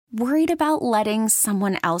Worried about letting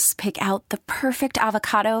someone else pick out the perfect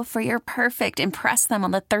avocado for your perfect impress them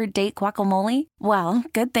on the third date guacamole? Well,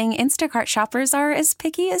 good thing Instacart shoppers are as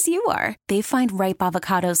picky as you are. They find ripe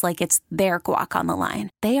avocados like it's their guac on the line.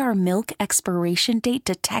 They are milk expiration date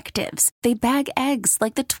detectives. They bag eggs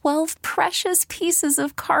like the 12 precious pieces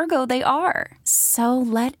of cargo they are. So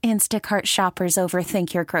let Instacart shoppers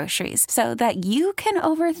overthink your groceries so that you can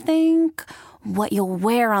overthink what you'll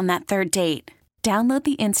wear on that third date. Download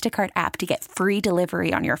the Instacart app to get free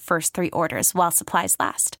delivery on your first 3 orders while supplies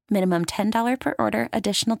last. Minimum $10 per order.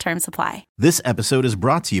 Additional terms apply. This episode is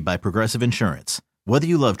brought to you by Progressive Insurance. Whether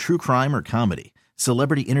you love true crime or comedy,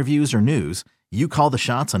 celebrity interviews or news, you call the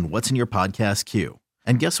shots on what's in your podcast queue.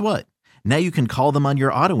 And guess what? Now you can call them on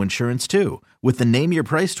your auto insurance too with the Name Your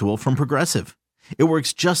Price tool from Progressive. It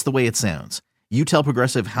works just the way it sounds. You tell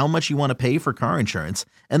Progressive how much you want to pay for car insurance,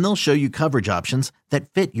 and they'll show you coverage options that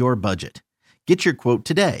fit your budget. Get your quote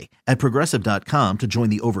today at Progressive.com to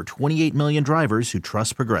join the over 28 million drivers who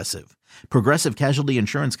trust Progressive. Progressive Casualty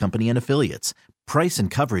Insurance Company and Affiliates. Price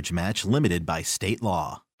and coverage match limited by state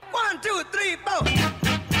law. 1, 2, 3, 4.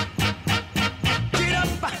 Get up,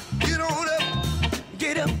 get on up.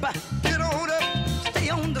 Get up, get on up. Stay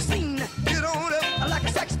on the scene. Get on up like a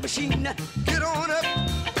sex machine. Get on up.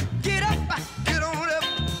 Get up, get on up.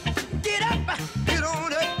 Get up, get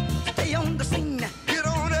on up. Stay on the scene. Get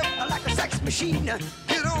on up like a sex machine.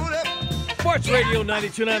 Get on up. Sports Radio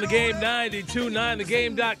 92.9 The Game,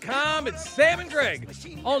 92.9thegame.com. It's Sam and Greg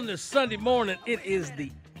on this Sunday morning. It is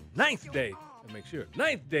the 9th day. Make sure.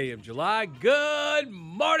 9th day of July. Good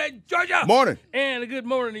morning, Georgia. Morning. And a good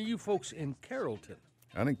morning to you folks in Carrollton.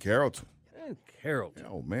 I'm in Carrollton. Carrollton.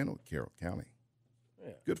 Oh, man, oh, Carroll County.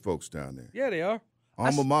 Yeah. Good folks down there. Yeah, they are.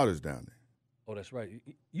 Alma mater's down there. Oh, that's right.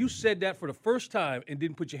 You said that for the first time and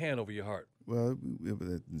didn't put your hand over your heart. Well, it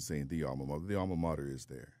didn't say the alma mater. The alma mater is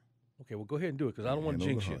there. Okay, well, go ahead and do it because I don't want to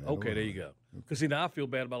jinx you. Okay, there you go. Because, see, now I feel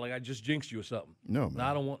bad about like I just jinxed you or something. No, man. Now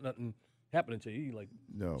I don't want nothing happening to you, like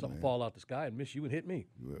something fall out the sky and miss you and hit me.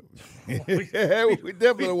 Yeah, we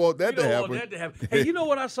definitely don't want that to happen. Want that to happen. Hey, you know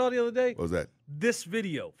what I saw the other day? What was that? This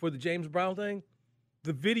video for the James Brown thing.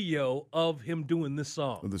 The video of him doing this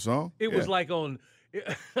song. The song? It was like on.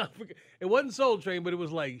 It wasn't Soul Train, but it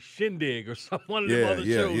was like Shindig or some one of them other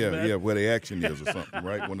shows, man. Yeah, where the action is or something,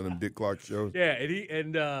 right? One of them Dick Clark shows. Yeah,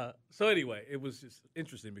 and so anyway, it was just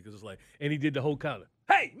interesting because it's like, and he did the whole counter.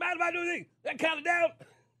 Hey, mind if I do anything? That counted down.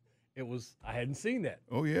 It was, I hadn't seen that.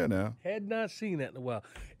 Oh, yeah, now. Had not seen that in a while.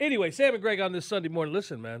 Anyway, Sam and Greg on this Sunday morning.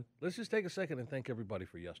 Listen, man, let's just take a second and thank everybody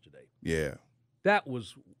for yesterday. Yeah. That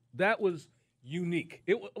was unique.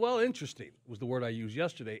 Interesting was the word I used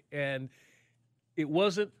yesterday. And it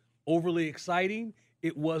wasn't overly exciting.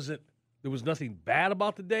 There was nothing bad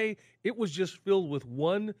about the day. It was just filled with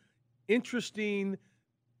one interesting,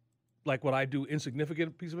 like what I do,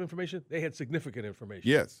 insignificant piece of information. They had significant information.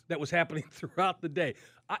 Yes. That was happening throughout the day.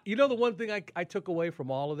 The one thing I took away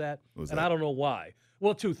from all of that, I don't know why.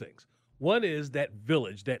 Well, 2 things. One is that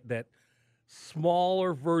village, that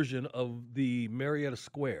smaller version of the Marietta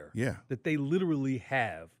Square that they literally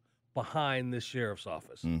have behind this sheriff's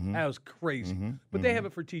office. Mm-hmm. That was crazy. Mm-hmm. But they have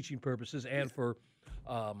it for teaching purposes and for,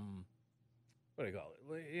 what do you call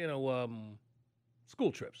it?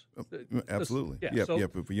 School trips. Absolutely.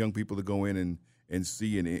 For young people to go in and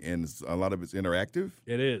see, and a lot of it's interactive.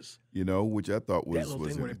 It is. Which I thought was that little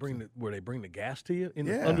thing where they bring the gas to you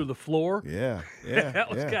under the floor. Yeah. That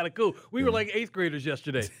was kind of cool. We were like 8th graders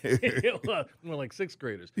yesterday. We were like 6th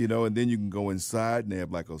graders. And then you can go inside and they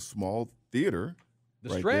have like a small theater.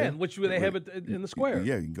 The Strand, which they have it in the square.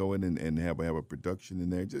 Yeah, you can go in and have a production in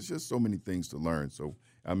there. Just so many things to learn. So,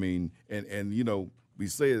 I mean, and we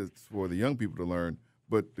say it's for the young people to learn,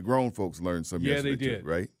 but the grown folks learned some yesterday they did. too,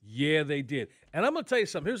 right? Yeah, they did. And I'm going to tell you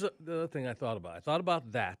something. Here's the other thing I thought about. I thought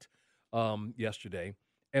about that yesterday.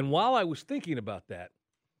 And while I was thinking about that,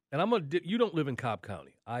 and you don't live in Cobb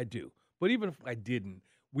County. I do. But even if I didn't,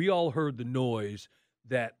 we all heard the noise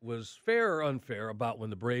that was fair or unfair about when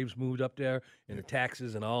the Braves moved up there and the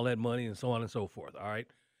taxes and all that money and so on and so forth, all right?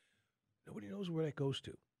 Nobody knows where that goes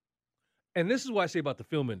to. And this is what I say about the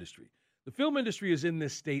film industry. The film industry is in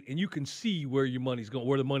this state, and you can see where your money's going,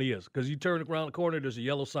 where the money is, because you turn around the corner, there's a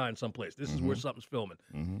yellow sign someplace. This is where something's filming.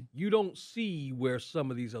 Mm-hmm. You don't see where some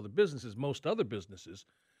of these other businesses, most other businesses,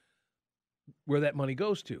 where that money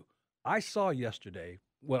goes to. I saw yesterday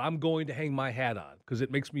what I'm going to hang my hat on because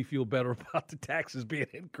it makes me feel better about the taxes being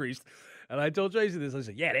increased. And I told Tracy this. I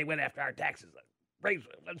said, yeah, they went after our taxes. Raise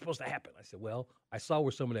wasn't supposed to happen. I said, well, I saw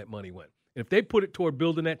where some of that money went. And if they put it toward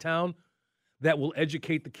building that town that will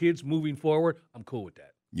educate the kids moving forward, I'm cool with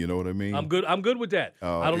that. You know what I mean? I'm good with that.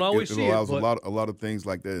 I don't always see it. It allows a lot of things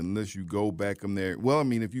like that unless you go back there. Well, I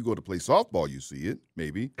mean, if you go to play softball, you see it,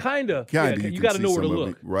 maybe. Kinda. Yeah, you got to know where to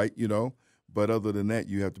look. Right, But other than that,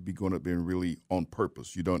 you have to be going up there and really on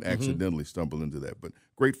purpose. You don't accidentally stumble into that. But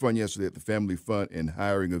great fun yesterday at the Family Fun and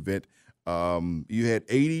Hiring event. You had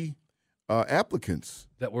 80 applicants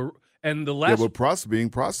that were being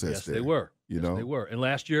processed. Yes, there, they were. They were. And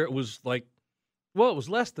last year it was it was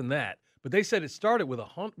less than that. But they said it started with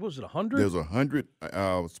 100? There's 100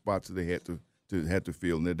 spots that they had to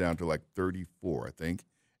fill, and they're down to like 34, I think,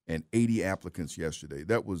 and 80 applicants yesterday.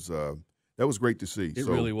 That was great to see. It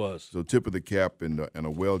really was. So tip of the cap and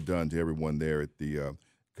a well done to everyone there at the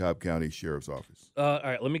Cobb County Sheriff's Office. All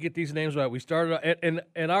right, let me get these names right. We started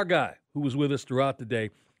and our guy who was with us throughout the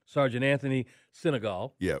day, Sergeant Anthony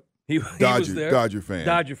Senegal. Yep. He was there. Dodger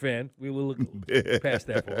fan. We will look past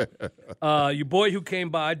that for him. Your boy who came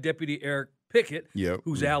by, Deputy Eric Pickett,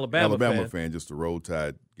 who's an Alabama fan, just a Roll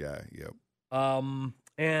Tide guy. Yep.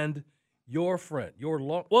 And your friend,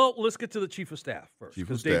 let's get to the Chief of Staff first.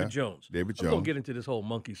 Because David Jones. I'm going to get into this whole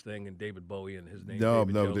monkeys thing and David Bowie and his name.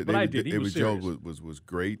 Jones, but I did. He was serious. Jones was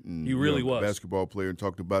great. And he really was. A basketball player, and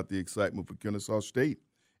talked about the excitement for Kennesaw State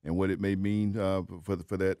and what it may mean for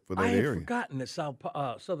that area. I had forgotten that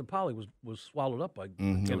Southern Poly was swallowed up by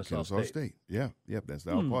Kennesaw State. Yeah, that's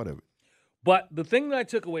now part of it. But the thing that I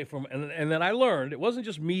took away from it, and then I learned, it wasn't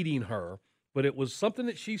just meeting her, but it was something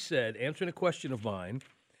that she said, answering a question of mine,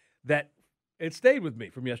 that it stayed with me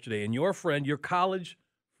from yesterday. And your friend, your college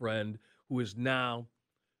friend, who is now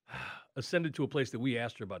ascended to a place that we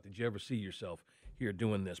asked her about, did you ever see yourself here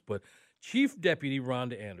doing this? But Chief Deputy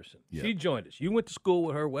Rhonda Anderson, she joined us. You went to school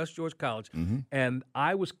with her, West George College, and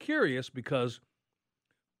I was curious because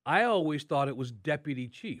I always thought it was Deputy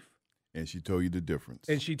Chief. And she told you the difference.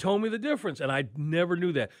 And she told me the difference, and I never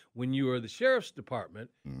knew that. When you are the Sheriff's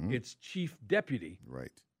Department, it's Chief Deputy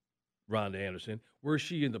Rhonda Anderson. Were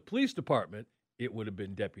she in the Police Department, it would have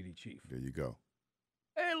been Deputy Chief. There you go.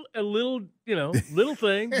 A little, little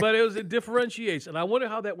thing, but it differentiates. And I wonder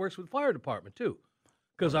how that works with Fire Department, too.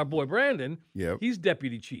 Because our boy Brandon, he's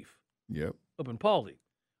Deputy Chief up in Paulding.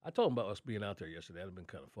 I told him about us being out there yesterday. That would have been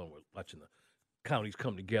kind of fun watching the counties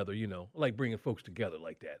come together, I like bringing folks together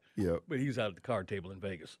like that. But he's out at the card table in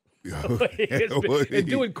Vegas. And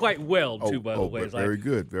doing quite well, too, by the way. Very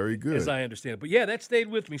good. As I understand it. But, yeah, that stayed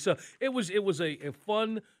with me. So it was a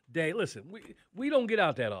fun day. Listen, we don't get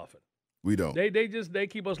out that often. We don't. They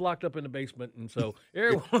keep us locked up in the basement, and so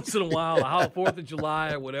every once in a while, 4th of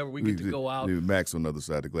July or whatever, we get to go out. Max on the other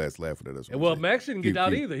side of the glass laughing at us. Well, Max didn't get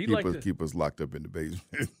out either. Keep us locked up in the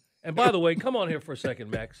basement. And by the way, come on here for a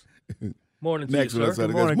second, Max. Morning to Max you, sir.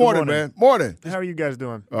 Morning, man. Morning. How are you guys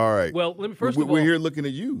doing? All right. Well, first of all, we're here looking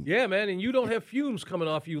at you. Yeah, man, and you don't have fumes coming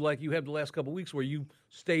off you like you have the last couple of weeks where you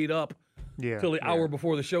stayed up till the hour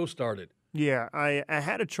before the show started. Yeah, I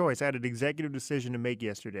had a choice. I had an executive decision to make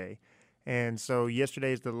yesterday. And so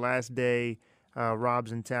yesterday is the last day.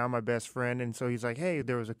 Rob's in town, my best friend. And so he's like, hey,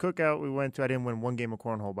 there was a cookout we went to. I didn't win one game of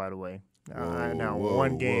cornhole, by the way.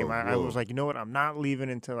 One game. I was like, you know what? I'm not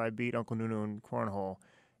leaving until I beat Uncle Nunu in cornhole.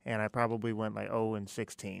 And I probably went like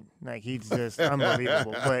 0-16. Like, he's just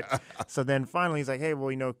unbelievable. But so then finally he's like, hey,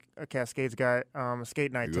 well, Cascade's got a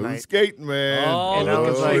skate night tonight. Skating, man. Oh, and I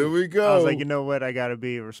was like, here we go. I was like, you know what? I got to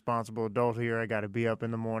be a responsible adult here. I got to be up in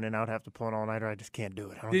the morning. I would have to pull an all-nighter. I just can't do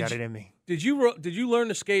it. I don't got it in me. Did you learn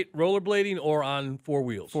to skate rollerblading or on 4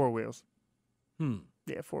 wheels? 4 wheels.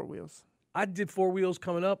 Yeah, 4 wheels. I did 4 wheels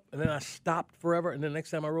coming up, and then I stopped forever, and then the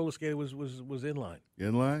next time I roller skated was inline.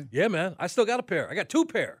 Inline? Yeah, man. I still got a pair. I got 2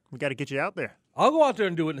 pair. We got to get you out there. I'll go out there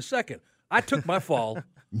and do it in a second. I took my fall.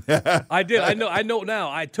 I did. I know now.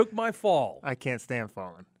 I took my fall. I can't stand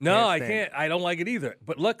falling. No, I can't. I don't like it either.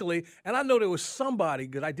 But luckily, and I know there was somebody,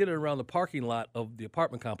 because I did it around the parking lot of the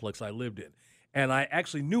apartment complex I lived in. And I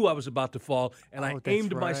actually knew I was about to fall, and I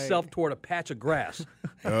aimed myself toward a patch of grass.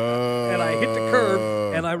 And I hit the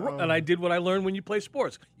curb, and I did what I learned when you play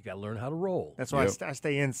sports. You got to learn how to roll. That's why I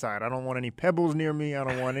stay inside. I don't want any pebbles near me. I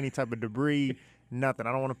don't want any type of debris. Nothing.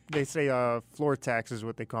 I don't want to. They say floor tax is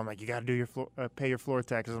what they call them. Like, you got to do your pay your floor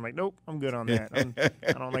taxes. I'm like, nope, I'm good on that.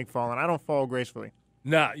 I don't like falling. I don't fall gracefully.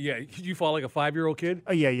 Nah, yeah. You fall like a 5-year-old kid?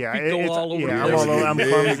 Oh, yeah. Feet go all over. Yeah, I'm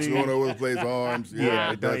clumsy. Going over the place, arms.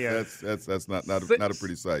 That's not a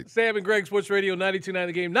pretty sight. Sam and Greg, Sports Radio, 92.9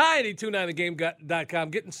 The Game, 92.9thegame.com.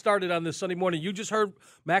 Getting started on this Sunday morning. You just heard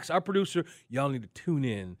Max, our producer. Y'all need to tune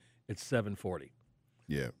in at 7:40.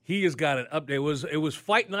 Yeah. He has got an update. It was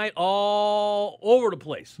fight night all over the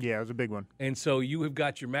place. Yeah, it was a big one. And so you have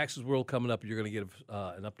got your Max's World coming up. You're going to get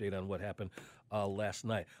an update on what happened last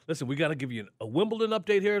night. Listen, we got to give you a Wimbledon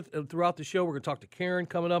update here throughout the show. We're going to talk to Karen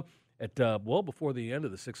coming up at before the end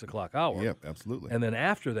of the 6 o'clock hour. Yeah, absolutely. And then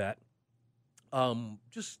after that,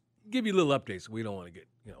 just give you little updates. We don't want to get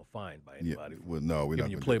fined by anybody. Yeah. Well, no, we're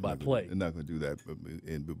giving not you play-by-play. We're not going to do that,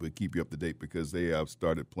 but keep you up to date because they have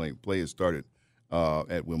started playing. Play has started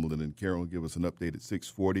at Wimbledon, and Karen will give us an update at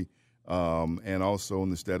 6:40, and also on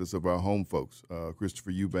the status of our home folks.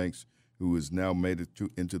 Christopher Eubanks, who has now made it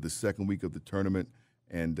into the second week of the tournament,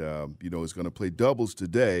 and is going to play doubles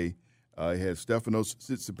today. He has Stefanos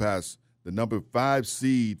Tsitsipas, the number 5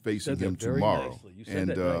 seed, facing him tomorrow. Nicely. You said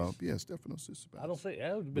that nice. Yeah, Stefanos Tsitsipas. I don't say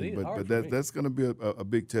but that's going to be a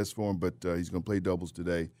big test for him. But he's going to play doubles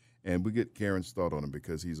today, and we get Karen's thought on him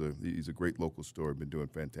because he's a great local story, been doing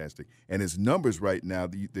fantastic. And his numbers right now,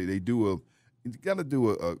 they do you got to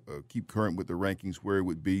do a keep current with the rankings where it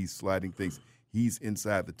would be sliding things. He's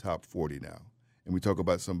inside the top 40 now, and we talk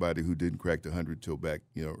about somebody who didn't crack the 100 till back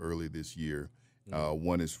early this year.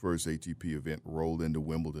 Won his first ATP event, rolled into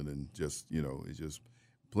Wimbledon, and is just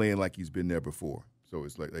playing like he's been there before. So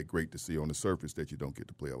it's like great to see on the surface that you don't get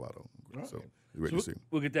to play a lot on. Right. So great to see.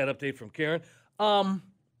 We'll get that update from Karen.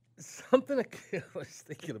 Something I was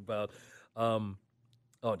thinking about. I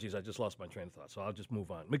just lost my train of thought, so I'll just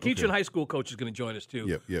move on. McEachern High School coach is going to join us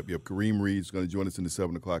too. Yep. Kareem Reed's going to join us in the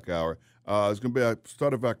 7 o'clock hour. It's going to be a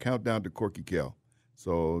start of our countdown to Corky Kell.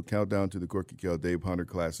 So countdown to the Corky Kell Dave Hunter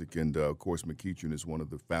Classic, and of course McEachern is one of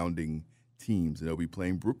the founding teams, and they'll be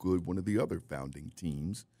playing Brookwood, one of the other founding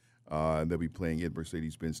teams, and they'll be playing at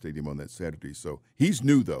Mercedes-Benz Stadium on that Saturday. So he's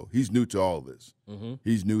new though. He's new to all of this. Mm-hmm.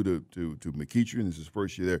 He's new to McEachern. This is his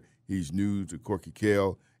first year there. He's new to Corky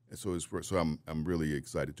Kell, and so I'm really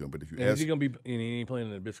excited to him. But if you ask, is he going to be? He ain't playing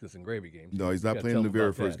in the biscuits and gravy game? No, he's not playing in the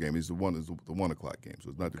very first game. He's the 1 o'clock game, so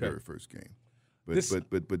it's not the very first game.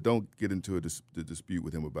 But don't get into the dispute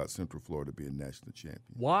with him about Central Florida being national champion.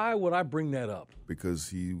 Why would I bring that up? Because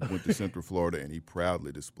he went to Central Florida and he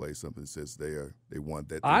proudly displays something that says they won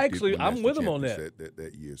that. I'm with him on that.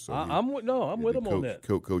 That year. So I'm with him on that.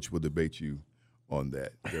 Coach will debate you on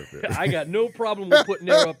that. I got no problem with putting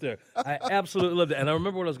that up there. I absolutely love that. And I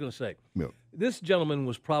remember what I was going to say. Yeah. This gentleman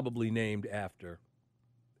was probably named after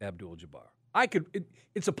Abdul-Jabbar.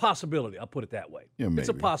 It's a possibility. I'll put it that way. Yeah, maybe. It's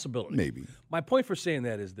a possibility. Maybe. My point for saying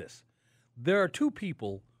that is this. There are two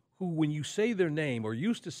people who, when you say their name or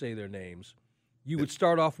used to say their names, you would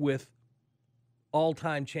start off with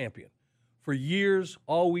all-time champion. For years,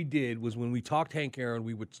 all we did was when we talked Hank Aaron,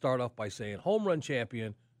 we would start off by saying home run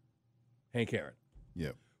champion, Hank Aaron.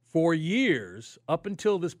 Yeah. For years, up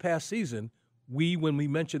until this past season, when we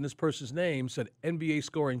mentioned this person's name, said NBA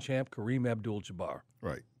scoring champ Kareem Abdul-Jabbar.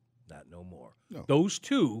 Right. Not no more. No. Those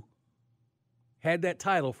two had that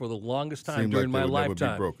title for the longest time during my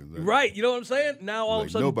lifetime. Never be broken. Right, you know what I'm saying? Now all of a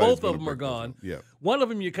sudden both of them are gone. Yeah. One of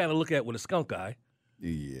them you kind of look at with a skunk eye.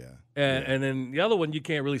 Yeah. And then the other one you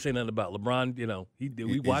can't really say nothing about. LeBron,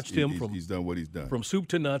 we watched him from he's done what he's done. From soup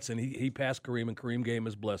to nuts, and he passed Kareem, and Kareem gave him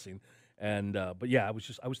his blessing. And but yeah, I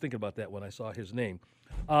was thinking about that when I saw his name.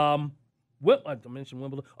 I mentioned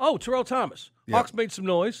Wimbledon. Oh, Terrell Thomas. Yep. Hawks made some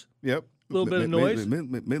noise. Yep. A little bit of noise.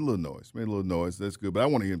 Made a little noise. That's good. But I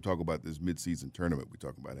want to hear him talk about this midseason tournament we're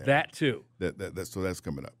talking about. That too. So that's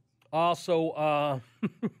coming up. Also,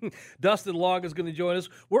 Dustin Long is going to join us.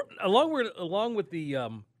 We're along with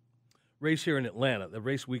the race here in Atlanta, the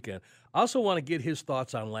race weekend. I also want to get his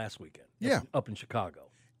thoughts on last weekend. Yeah. Up in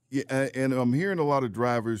Chicago. Yeah, and I'm hearing a lot of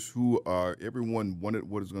drivers who everyone wanted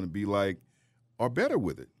what it's going to be like, are better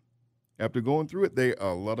with it. After going through it,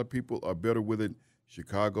 a lot of people are better with it.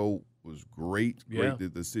 Chicago was great. Yeah.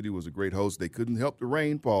 The city was a great host. They couldn't help the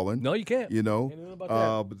rain falling. No, you can't. Can't do about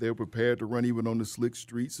that. But they were prepared to run even on the slick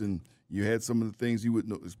streets, and you had some of the things you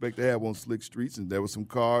wouldn't expect to have on slick streets, and there were some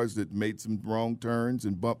cars that made some wrong turns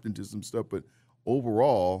and bumped into some stuff. But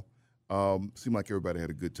overall, seemed like everybody had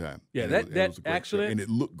a good time. Yeah, and that accident. and it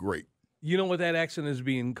looked great. You know what that accident is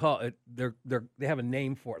being called? They have a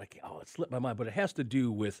name for it. It slipped my mind, but it has to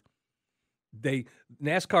do with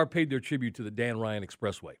NASCAR paid their tribute to the Dan Ryan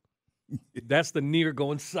Expressway. That's the near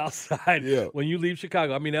going south side when you leave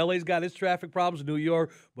Chicago. I mean, LA's got its traffic problems, New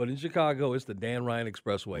York, but in Chicago, it's the Dan Ryan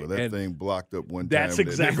Expressway. Well, that thing blocked up one time. That's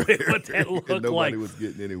exactly what that looked like. Nobody was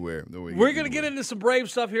getting anywhere. We're going to get into some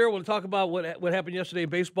Brave stuff here. We'll talk about what happened yesterday in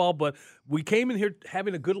baseball, but we came in here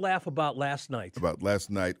having a good laugh about last night. About last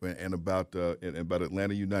night and about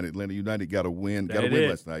Atlanta United. Atlanta United got a win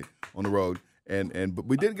last night on the road. But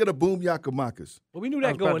we didn't get a boom yakamakis. Well, we knew I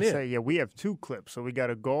that was about going to in. say, yeah, we have 2 clips. So we got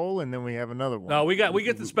a goal, and then we have another one. No, we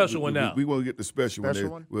get the special one now. We want to get the special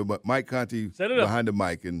one. With Mike Conti behind the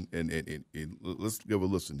mic, and let's give a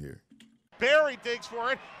listen here. Barry digs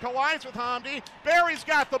for it, collides with Hamdi. Barry's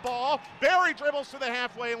got the ball. Barry dribbles to the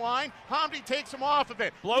halfway line. Hamdi takes him off of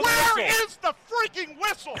it. Where is the freaking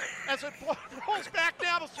whistle as it rolls back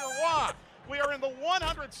down to Sirwan? We are in the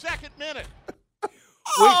 102nd minute.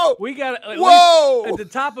 We got Whoa! At the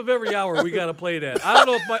top of every hour, we got to play that. I don't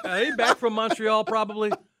know if are they back from Montreal,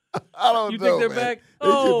 probably. I don't know. You think they're back? They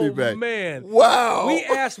should be back. Man! Wow! We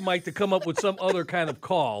asked Mike to come up with some other kind of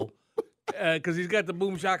call. Because he's got the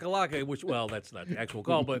boom shakalaka, which, well, that's not the actual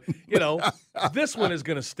call, but, this one is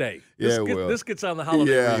going to stay. This gets on the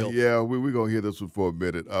holiday reel. Yeah, we're going to hear this one for a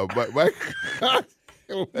minute. Mike,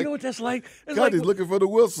 you know what that's like? It's God, he's looking for the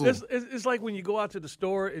whistle. It's like when you go out to the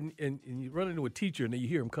store and you run into a teacher and then you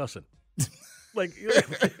hear him cussing. Like,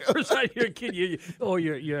 first time you're a kid,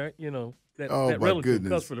 that relative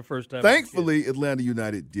cuss for the first time. Thankfully, Atlanta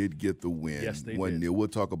United did get the win. Yes, they 1-0. did. We'll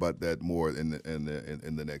talk about that more in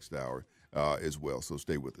the next hour as well. So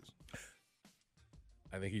stay with us.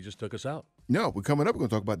 I think he just took us out. No, we're coming up. We're going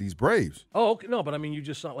to talk about these Braves. Oh, okay. No, but I mean, you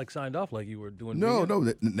just signed off like you were doing. No.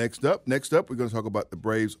 Next up, we're going to talk about the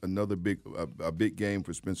Braves. Another big game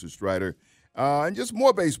for Spencer Strider, and just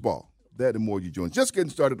more baseball. That and more you join. Just getting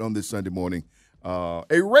started on this Sunday morning. A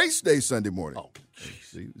race day Sunday morning. Oh,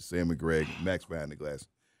 see, Sam and Greg, Max behind the glass.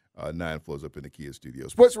 9 floors up in the Kia studio.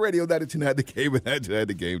 Sports Radio 92.9 The Game and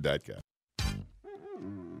 92.9thegame.com.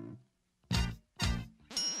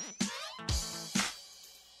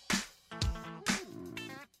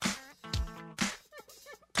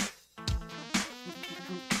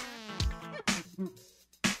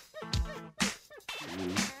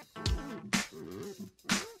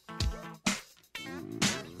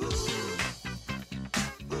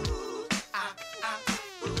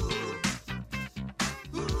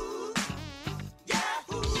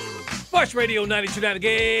 Sports Radio 92.9 The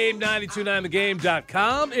Game,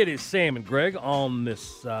 92.9thegame.com. It is Sam and Greg on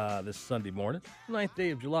this Sunday morning, 9th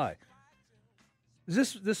day of July.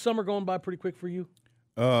 Is this summer going by pretty quick for you?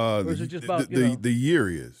 Or is it just about the year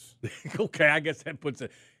is? Okay, I guess that puts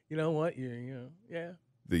it. You know what? Yeah.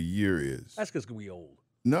 The year is. That's because we old.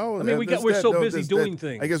 No, I mean we're so busy doing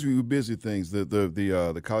things. I guess we were busy things.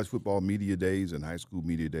 The college football media days and high school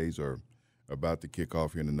media days are about to kick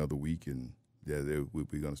off here in another week, and we're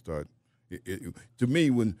going to start. To me,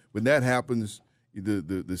 when that happens,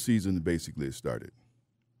 the season basically has started.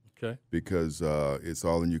 Okay. Because it's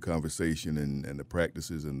all in your conversation and the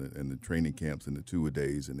practices and the training camps and the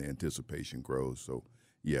tour-a-days and the anticipation grows. So,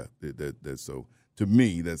 yeah, that's so. To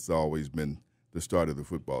me, that's always been the start of the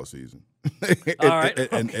football season. All right.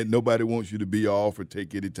 And nobody wants you to be off or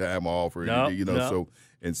take any time off or anything, No.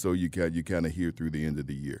 So you kind of hear through the end of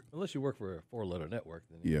the year. Unless you work for a 4-letter network,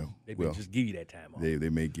 then they well, may just give you that time off. They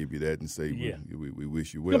may give you that and say we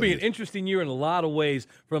wish you well. It's going to be an interesting year in a lot of ways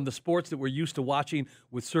from the sports that we're used to watching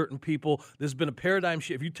with certain people. There's been a paradigm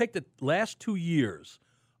shift. If you take the last 2 years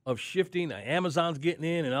of shifting, Amazon's getting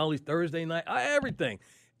in and all these Thursday night, everything,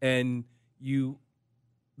 and you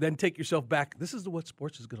then take yourself back. This is what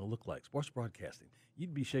sports is going to look like, sports broadcasting.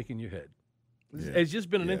 You'd be shaking your head. It's just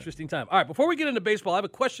been an interesting time. All right, before we get into baseball, I have a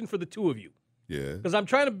question for the two of you. Yeah. Because I'm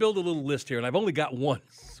trying to build a little list here, and I've only got one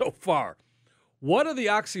so far. What are the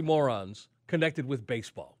oxymorons connected with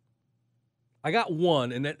baseball? I got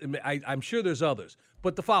one, and I'm sure there's others.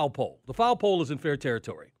 But the foul pole. The foul pole is in fair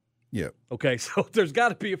territory. Yeah. Okay, so there's got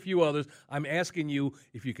to be a few others. I'm asking you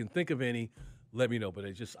if you can think of any. Let me know. But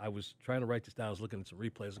I was trying to write this down. I was looking at some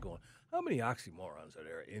replays and going, how many oxymorons are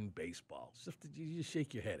there in baseball? Stuff that you just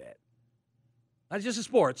shake your head at. Not just in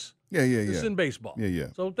sports. Yeah. This is in baseball. Yeah.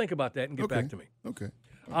 So think about that and get back to me. Okay.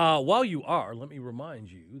 While you are, let me remind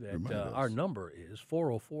you that our number is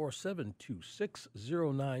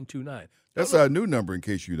 404-726-0929. That's our new number in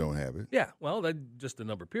case you don't have it. Yeah, well, that's just the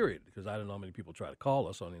number, period, because I don't know how many people try to call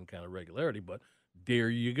us on any kind of regularity, but there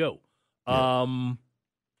you go. Yeah.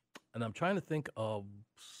 And I'm trying to think of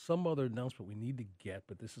some other announcement we need to get,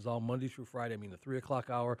 but this is all Monday through Friday. I mean, the 3 o'clock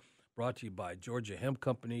hour brought to you by Georgia Hemp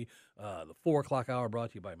Company. The 4 o'clock hour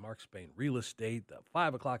brought to you by Mark Spain Real Estate. The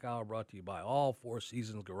 5 o'clock hour brought to you by All Four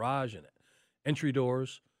Seasons Garage and Entry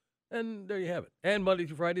Doors. And there you have it. And Monday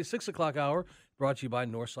through Friday, 6 o'clock hour brought to you by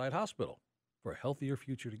Northside Hospital. For a healthier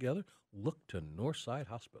future together, look to Northside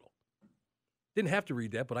Hospital. Didn't have to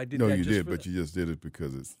read that, but I did that. No, you just did, but you just did it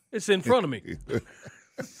because it's in front of me.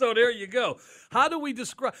 So there you go. How do we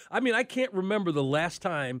describe? I mean, I can't remember the last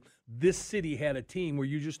time this city had a team where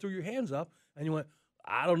you just threw your hands up and you went,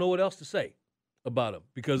 I don't know what else to say. about them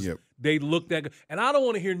because Yep. they look that good. And I don't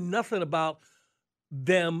want to hear nothing about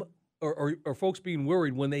them or folks being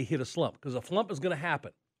worried when they hit a slump because a slump is going to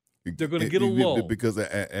happen. They're going to get a lull. Because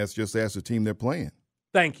just ask the team they're playing.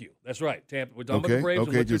 Thank you. That's right. Tampa. We're talking about the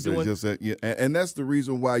Braves and what they're doing. And that's the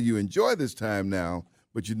reason why you enjoy this time now,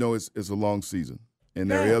 but you know it's a long season. And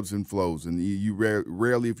there are ebbs and flows. And you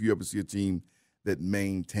rarely, if you ever see a team that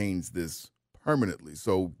maintains this permanently.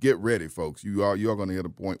 So get ready, folks. You are going to hit a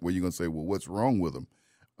point where you're going to say, well, what's wrong with them?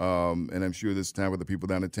 And I'm sure this time with the people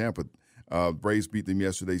down in Tampa, Braves beat them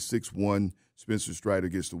yesterday 6-1. Spencer Strider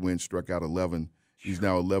gets the win, struck out 11. He's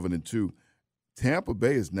now 11-2. Tampa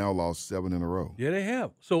Bay has now lost 7 in a row. Yeah, they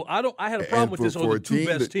have. So I had a problem with this on the two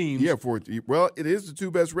best teams. Yeah, well, it is the two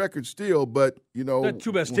best records still, but the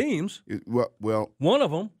two best teams. Well, one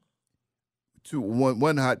of them.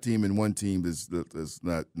 One hot team and one team is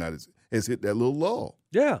not has hit that little lull.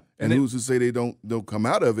 Yeah, and who's to say they don't come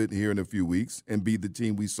out of it here in a few weeks and be the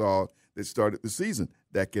team we saw that started the season?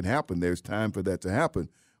 That can happen. There's time for that to happen.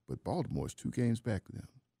 But Baltimore's 2 games back to them.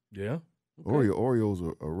 Yeah. Okay. Orioles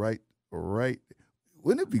are right.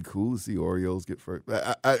 Wouldn't it be cool to see Orioles get first?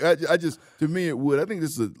 I just, to me, it would. I think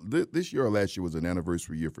this year or last year was an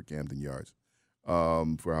anniversary year for Camden Yards,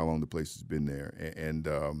 for how long the place has been there,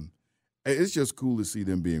 and it's just cool to see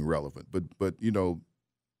them being relevant. But you know,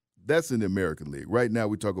 that's in the American League. Right now,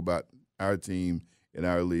 we talk about our team and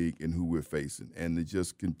our league and who we're facing, and it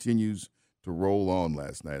just continues to roll on.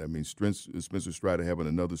 Last night, I mean, Spencer Strider having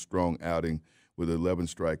another strong outing with 11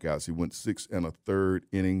 strikeouts. He went 6 1/3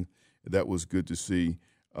 inning. That was good to see.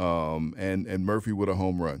 And Murphy with a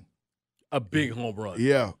home run. A big home run.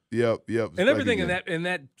 Yeah. And everything in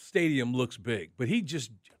that stadium looks big, but he just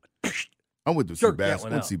I went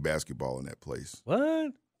to see basketball in that place.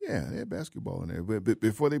 What? Yeah, they had basketball in there. But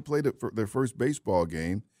before they played their first baseball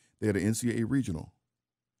game, they had an NCAA regional.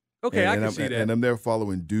 Okay, I can see that. And I'm there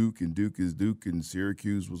following Duke, and Duke, and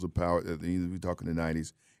Syracuse was a power. We're talking the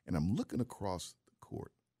 90s. And I'm looking across the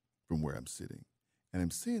court from where I'm sitting, and I'm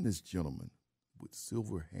seeing this gentleman with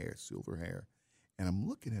silver hair, and I'm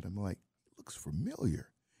looking at him like, it looks familiar.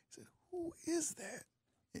 I said, who is that?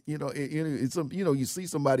 You know, you see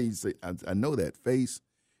somebody, you say, I know that face,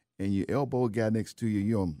 and you elbow a guy next to you,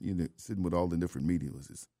 you're sitting with all the different media.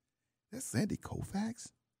 That's Sandy Koufax?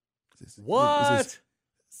 What?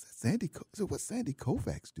 What's Sandy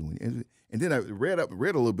Koufax doing? And then I read a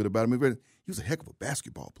little bit about him. He was a heck of a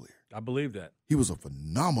basketball player. I believe that. He was a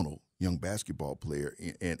phenomenal young basketball player,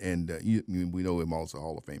 and we know him also a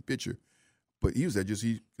Hall of Fame pitcher. But he was because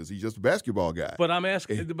he's just a basketball guy. But I'm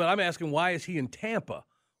asking, why is he in Tampa?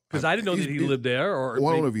 Because I didn't know that he lived there. Or I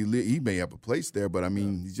don't know if he may have a place there, but I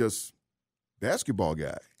mean, he's just basketball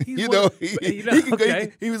guy. He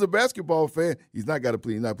was a basketball fan. He's not got to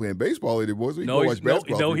play. He's not playing baseball anymore. So he can watch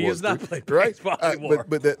basketball. No, he is not playing baseball anymore.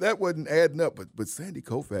 But that wasn't adding up. But Sandy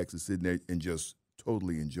Koufax is sitting there and just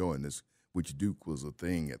totally enjoying this, which Duke was a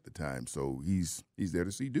thing at the time. So he's there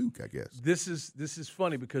to see Duke, I guess. This is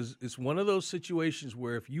funny because it's one of those situations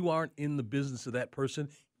where if you aren't in the business of that person,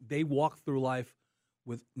 they walk through life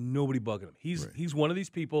with nobody bugging them. He's one of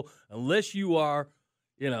these people, unless you are,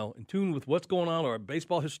 in tune with what's going on or a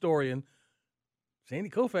baseball historian, Sandy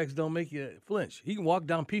Koufax don't make you flinch. He can walk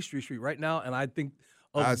down Peachtree Street right now, and I think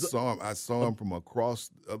I saw him from across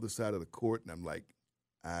the other side of the court, and I'm like,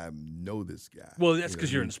 I know this guy. Well, that's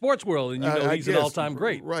because you're in the sports world, and he's an all-time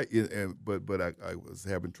great. Right, but I was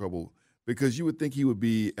having trouble because you would think he would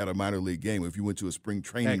be at a minor league game if you went to a spring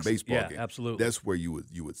training baseball game. Yeah, absolutely. That's where you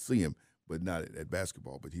would see him. But not at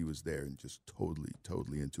basketball. But he was there and just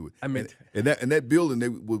totally into it. I mean, and that building they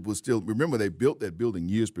was still. Remember, they built that building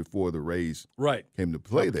years before the Rays came to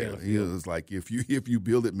play there. It was like if you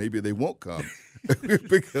build it, maybe they won't come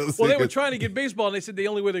because they were trying to get baseball, and they said the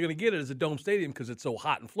only way they're going to get it is a dome stadium because it's so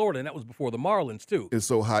hot in Florida, and that was before the Marlins too. It's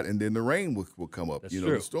so hot, and then the rain will come up. That's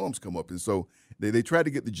true. The storms come up, and so they tried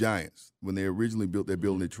to get the Giants when they originally built that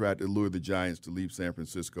building. They tried to lure the Giants to leave San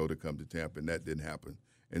Francisco to come to Tampa, and that didn't happen.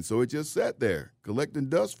 And so it just sat there collecting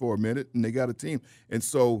dust for a minute, and they got a team. And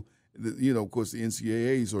so, of course, the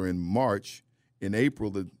NCAAs are in March. In April,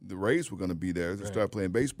 the Rays were going to be there to start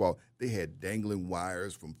playing baseball. They had dangling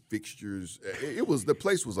wires from fixtures. The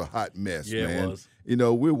place was a hot mess, man. It was.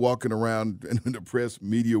 We're walking around in the press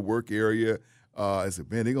media work area. I said,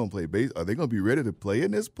 man, they're going to play base. Are they going to be ready to play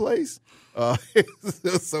in this place? And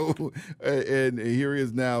here he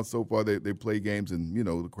is now. So far, they play games, and,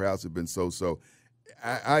 the crowds have been so.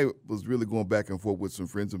 I was really going back and forth with some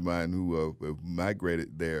friends of mine who have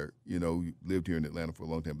migrated there, lived here in Atlanta for a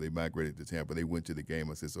long time. They migrated to Tampa. They went to the game.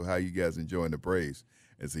 I said, so how are you guys enjoying the Braves?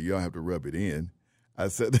 And so y'all have to rub it in. I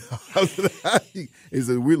said, he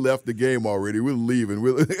said, we left the game already. We're leaving.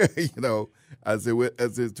 I said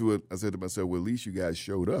to myself, well, at least you guys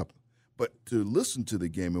showed up. But to listen to the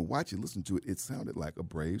game and watch it, listen to it, it sounded like a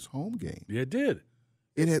Braves home game. Yeah, it did.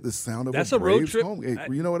 It had the sound of That's a a road Braves trip. home game.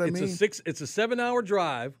 You know what I mean? It's a 7-hour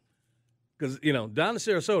drive because, down to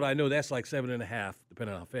Sarasota, I know that's like 7.5,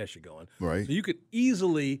 depending on how fast you're going. Right. So you could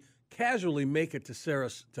casually make it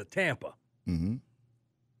to Tampa. Mm-hmm.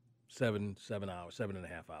 7 hours,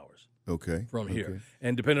 7.5 hours. Okay. From here.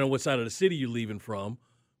 And depending on what side of the city you're leaving from,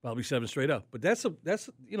 probably 7 straight up. But that's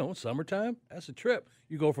summertime, that's a trip.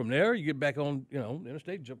 You go from there, you get back on,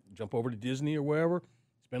 interstate, jump over to Disney or wherever,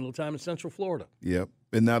 spend a little time in Central Florida. Yep.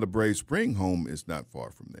 And now the Braves spring home is not far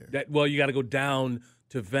from there. You got to go down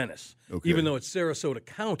to Venice. Okay. Even though it's Sarasota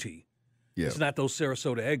County, Yep. It's not those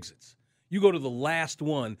Sarasota exits. You go to the last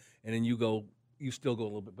one, and then you still go a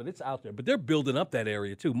little bit, but it's out there. But they're building up that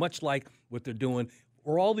area, too, much like what they're doing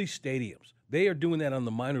for all these stadiums. They are doing that on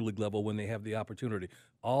the minor league level when they have the opportunity,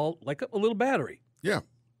 all like a little battery. Yeah.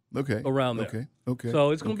 Okay. Around there. Okay.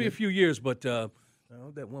 So it's going to be a few years, but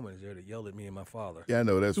that woman is there that yelled at me and my father. Yeah, I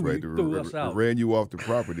know. That's right. Threw us out. Ran you off the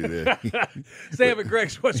property there. Sam and Greg,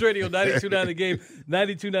 Sports Radio, 92.9 The Game,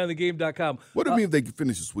 92.9thegame.com. What do you mean if they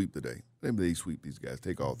finish the sweep today? Maybe they sweep these guys,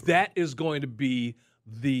 take all three. That is going to be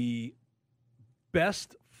the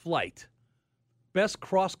best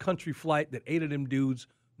cross-country flight that 8 of them dudes,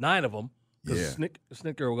 9 of them, because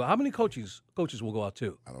Snicker will go. How many coaches will go out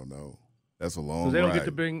too? I don't know. That's a long Because they don't ride. get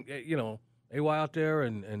to bring, AY out there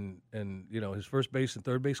and his first base and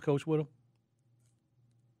third base coach with him.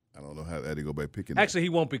 I don't know how they go by picking. Actually, he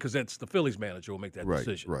won't because that's the Phillies manager will make that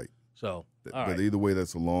decision. Right. So, But all right. either way,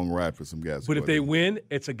 that's a long ride for some guys. But if they win,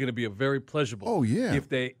 it's going to be a very pleasurable. Oh, yeah.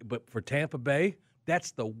 But for Tampa Bay,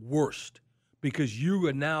 that's the worst because you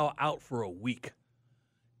are now out for a week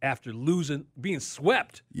after being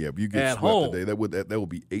swept. Yeah, but you get at swept home. today. That would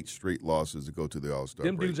be 8 straight losses to go to the All-Star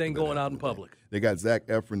Them break. dudes ain't going out in public. They got Zach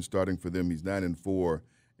Efron starting for them. He's 9-4,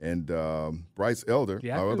 and Bryce Elder,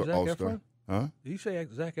 The our actor, other Zac All-Star. Efron? Huh? Did you say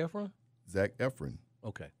Zac Efron? Zach Efron.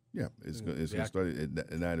 Okay. Yeah, it's going to actor. start at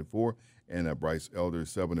 9-4, and Bryce Elder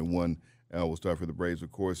 7-1. Will start for the Braves.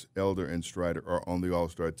 Of course, Elder and Strider are on the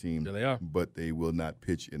All-Star team. There they are. But they will not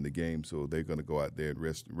pitch in the game, so they're going to go out there and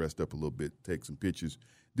rest up a little bit, take some pictures,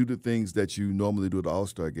 do the things that you normally do at the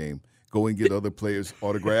All-Star game. Go and get other players'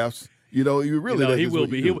 autographs. You really. He will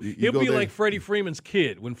be. He'll be there. like Freddie Freeman's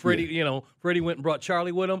kid when Freddie, Freddie went and brought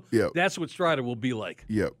Charlie with him. Yeah. That's what Strider will be like.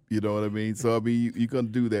 Yep, you know what I mean? So, you're going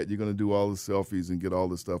to do that. You're going to do all the selfies and get all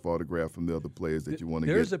the stuff autographed from the other players that you want to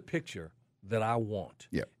get. There's a picture that I want.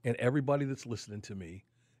 Yeah. And everybody that's listening to me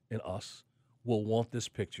and us will want this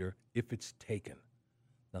picture if it's taken.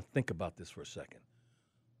 Now, think about this for a second.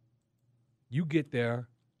 You get there,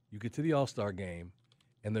 you get to the All-Star game,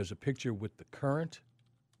 and there's a picture with the current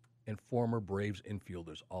and former Braves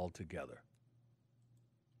infielders all together.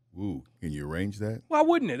 Ooh, can you arrange that? Why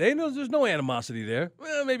wouldn't it? There's no animosity there.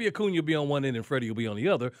 Well, maybe Acuna will be on one end and Freddie will be on the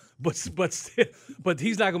other, but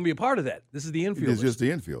he's not going to be a part of that. This is the infielders. It's just the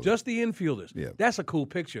infielders. Just the infielders. Yeah. That's a cool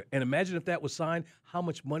picture. And imagine if that was signed, how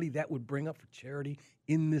much money that would bring up for charity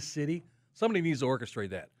in this city. Somebody needs to orchestrate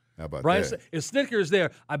that. How about Brian, that? if Snicker is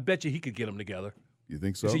there, I bet you he could get them together. You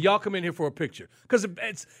think so? So y'all come in here for a picture. Because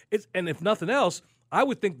it's and if nothing else, I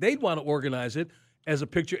would think they'd want to organize it as a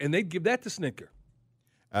picture, and they'd give that to Snicker.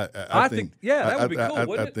 I think that would be cool,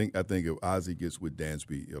 wouldn't it? I think if Ozzie gets with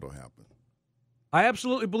Dansby, it'll happen. I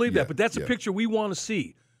absolutely believe Yeah, that, but that's a yeah. picture we want to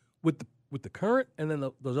see with the current and then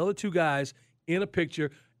those other two guys in a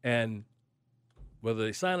picture, and whether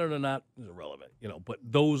they sign it or not is irrelevant, But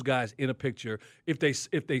those guys in a picture, if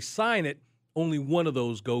they sign it, only one of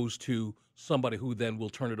those goes to somebody who then will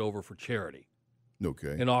turn it over for charity.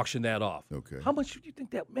 Okay. And auction that off. Okay. How much do you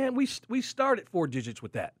think that? Man, we start at 4 digits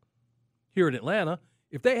with that here in Atlanta.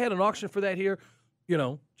 If they had an auction for that here,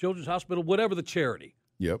 Children's Hospital, whatever the charity.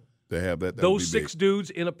 Yep. They have that. Those 6 dudes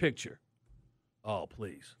in a picture. Oh,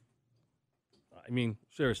 please. I mean,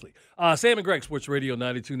 seriously. Sam and Greg, Sports Radio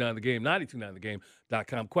 92.9 The Game,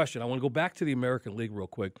 92.9thegame.com. Question, I want to go back to the American League real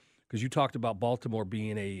quick because you talked about Baltimore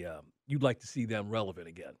being you'd like to see them relevant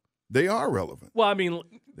again. They are relevant. Well, I mean,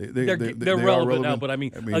 they're are relevant now, but I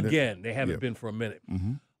mean again, they haven't yeah. been for a minute.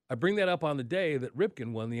 Mm-hmm. I bring that up on the day that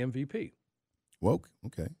Ripken won the MVP. Well,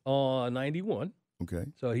 okay. 91. Okay.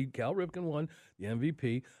 So Cal Ripken won the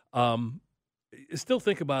MVP. Still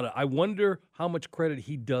think about it. I wonder how much credit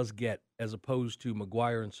he does get as opposed to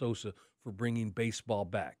McGuire and Sosa for bringing baseball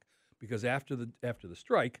back. Because after the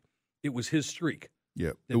strike, it was his streak.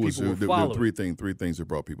 Yeah, that it was people were there were following. three things that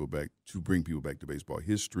brought people back to bring people back to baseball.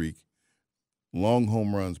 His streak, long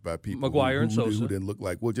home runs by people McGuire and Sosa. who didn't look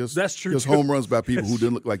like that's true. Just home runs by people who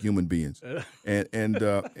didn't look like human beings.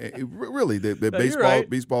 Really, the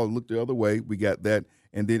baseball looked the other way. We got that,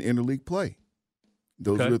 and then interleague play.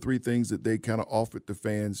 Those are the three things that they kind of offered the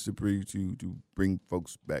fans to bring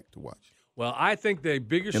folks back to watch. Well, I think the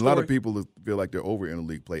bigger story. A lot of people feel like they're over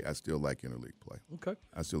interleague play. I still like interleague play. Okay.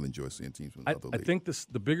 I still enjoy seeing teams from other leagues. I think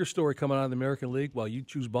the bigger story coming out of the American League, while you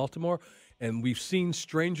choose Baltimore, and we've seen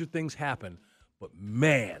stranger things happen, but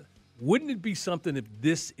man, wouldn't it be something if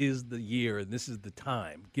this is the year and this is the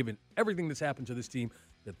time, given everything that's happened to this team,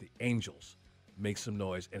 that the Angels make some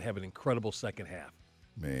noise and have an incredible second half?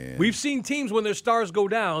 Man. We've seen teams when their stars go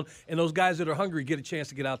down and those guys that are hungry get a chance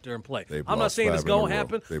to get out there and play. I'm not saying it's going to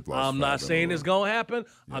happen. I'm not saying it's going to happen.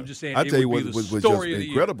 Yeah. I'm just saying I'll tell you what was just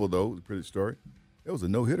incredible, though, the pretty story. It was a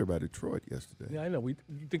no-hitter by Detroit yesterday. Yeah, I know.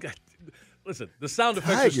 Listen, the sound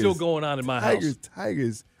effects are still going on in my house.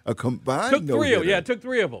 Tigers, a combined no-hitter. Yeah, it took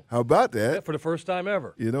three of them. How about that? Yeah, for the first time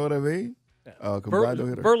ever. You know what I mean? Yeah. Combined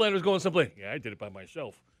no-hitter. Verlander's going someplace. Yeah, I did it by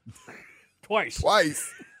myself. Twice.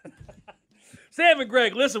 Sam and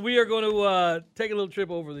Greg, listen, we are going to take a little trip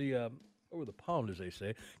over the pond, as they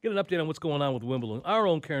say. Get an update on what's going on with Wimbledon. Our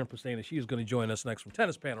own Karen Pestaina, she is going to join us next from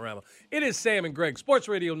Tennis Panorama. It is Sam and Greg, Sports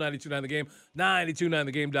Radio 92.9 The Game,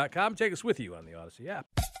 929thegame.com. Take us with you on the Odyssey app.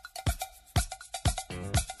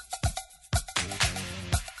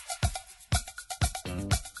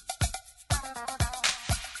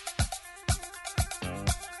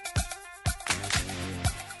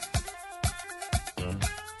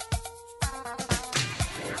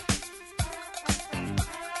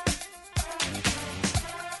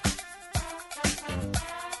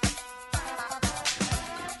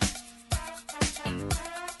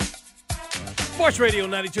 Sports Radio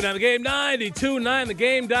 92.9 The Game,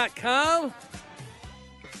 929thegame.com.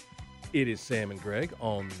 It is Sam and Greg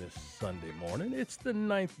on this Sunday morning. It's the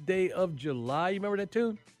 9th day of July. You remember that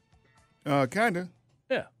tune? Kind of.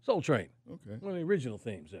 Yeah, Soul Train. Okay. One of the original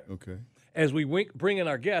themes there. Okay. As we bring in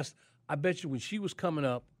our guest, I bet you when she was coming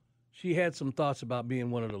up, she had some thoughts about being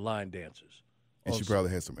one of the line dancers. And she probably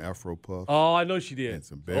had some Afro puffs. Oh, I know she did. And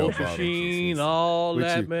some bell Ultra Sheen, all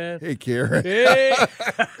that, man. Hey, Karen. Hey.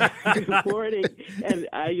 Good morning. And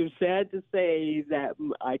I am sad to say that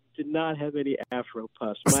I did not have any Afro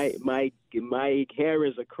puffs. My hair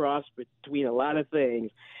is a cross between a lot of things,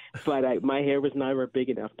 but my hair was never big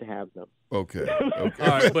enough to have them. Okay. All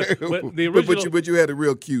right, but the original. But you had a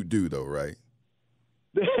real cute dude, though, right?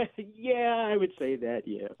 Yeah, I would say that.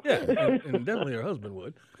 Yeah. Yeah, and definitely her husband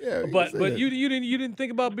would. Yeah, but you didn't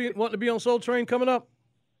think about wanting to be on Soul Train coming up?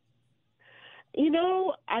 You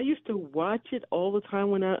know, I used to watch it all the time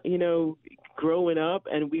when growing up,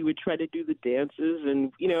 and we would try to do the dances,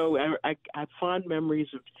 and I have fond memories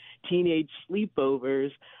of teenage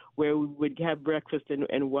sleepovers where we would have breakfast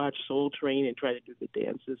and watch Soul Train and try to do the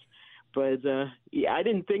dances. But, I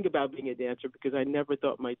didn't think about being a dancer because I never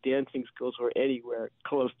thought my dancing skills were anywhere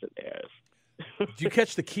close to theirs. Did you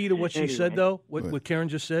catch the key to what she said, though, what Karen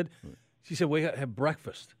just said? She said, we have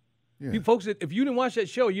breakfast. Yeah. You folks, if you didn't watch that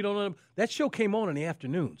show, you don't know. That show came on in the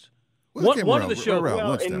afternoons. Well, one of the shows.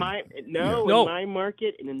 Well, in my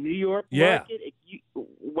market, in the New York market,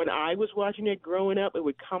 when I was watching it growing up, it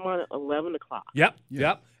would come on at 11 o'clock. Yep.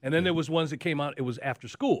 And then there was ones that came out, it was after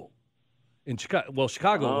school. In Chicago,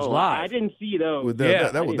 Chicago was live. I didn't see those. Well,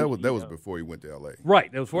 that was before he went to L.A.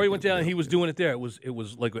 Right, that was before he went down, and he was doing it there. It was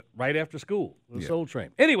like right after school, the Soul Train.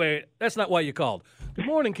 Anyway, that's not why you called. Good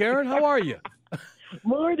morning, Karen. How are you?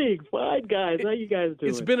 Morning, fine guys. How you guys doing?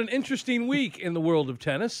 It's been an interesting week in the world of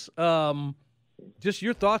tennis. Just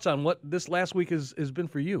your thoughts on what this last week has been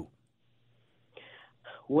for you.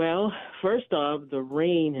 Well, first off, the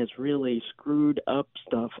rain has really screwed up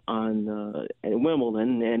stuff on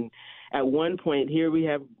Wimbledon, and at one point here we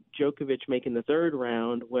have Djokovic making the third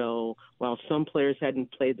round, while some players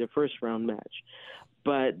hadn't played their first round match.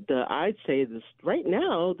 But I'd say this right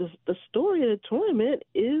now, the story of the tournament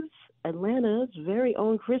is Atlanta's very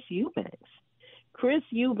own Chris Eubanks. Chris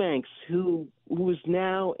Eubanks, who is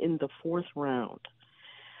now in the fourth round.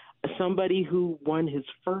 Somebody who won his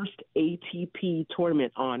first ATP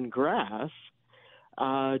tournament on grass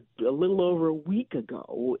a little over a week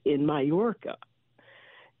ago in Mallorca.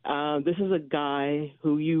 This is a guy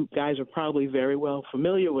who you guys are probably very well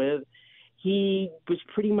familiar with. He was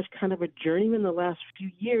pretty much kind of a journeyman the last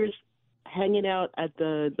few years, hanging out at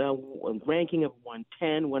the ranking of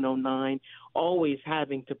 110, 109, always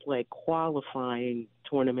having to play qualifying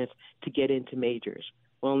tournaments to get into majors.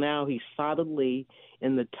 Well, now he's solidly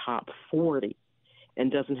in the top 40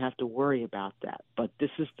 and doesn't have to worry about that. But this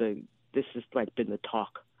is like been the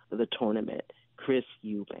talk of the tournament, Chris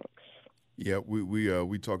Eubanks. Yeah,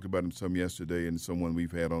 we talked about him some yesterday, and someone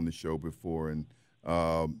we've had on the show before, and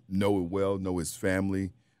know it well, know his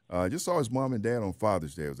family. Just saw his mom and dad on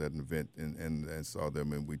Father's Day. I was at an event and saw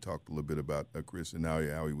them, and we talked a little bit about Chris and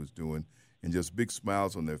how he was doing, and just big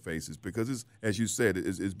smiles on their faces because, as you said,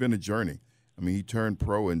 it's been a journey. I mean, he turned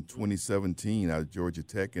pro in 2017 out of Georgia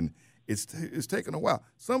Tech, and it's taken a while.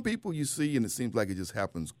 Some people you see, and it seems like it just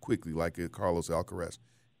happens quickly, like Carlos Alcaraz.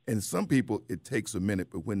 And some people, it takes a minute,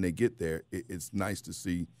 but when they get there, it's nice to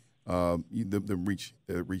see them reach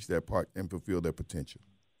that part and fulfill their potential.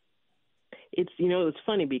 It's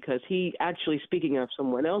funny because he actually, speaking of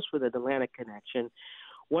someone else with an Atlantic connection,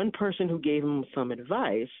 one person who gave him some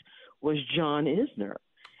advice was John Isner.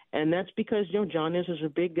 And that's because, John Isner's a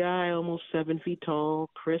big guy, almost 7 feet tall.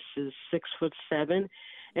 Chris is 6'7".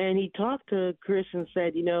 And he talked to Chris and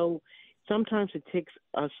said, sometimes it takes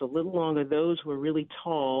us a little longer, those who are really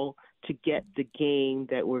tall, to get the game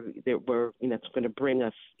that's going to bring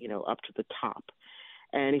us, up to the top.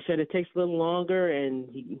 And he said it takes a little longer, and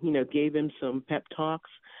he, gave him some pep talks.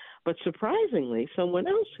 But surprisingly, someone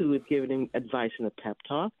else who had given him advice in a pep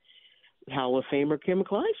talk, Hall of Famer Kim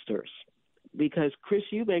Clijsters, because Chris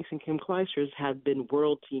Eubanks and Kim Clijsters have been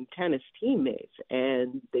world team tennis teammates,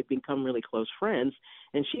 and they've become really close friends.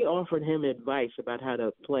 And she offered him advice about how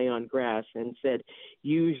to play on grass and said,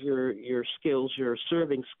 use your skills, your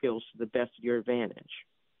serving skills to the best of your advantage.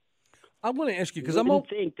 I want to ask you, because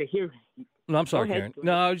No, I'm sorry, Karen.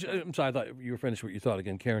 No, I'm sorry. I thought you were finished with your thought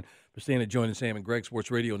again. Karen Pestaina joining Sam and Greg,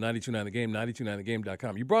 Sports Radio, 92.9 The Game,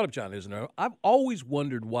 92.9thegame.com. You brought up John Isner. I've always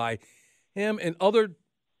wondered why him and other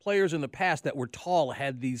players in the past that were tall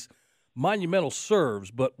had these monumental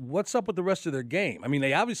serves, but what's up with the rest of their game? I mean,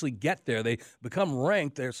 they obviously get there. They become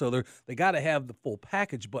ranked there, so they got to have the full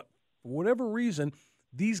package, but for whatever reason,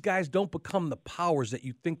 these guys don't become the powers that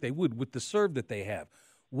you think they would with the serve that they have.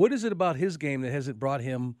 What is it about his game that hasn't brought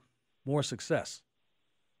him more success?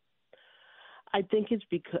 I think it's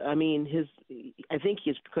because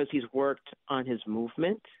because he's worked on his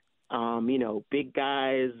movement. Big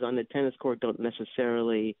guys on the tennis court don't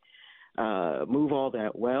necessarily move all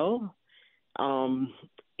that well.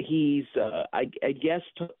 He's, I guess,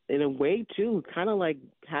 in a way too, kind of like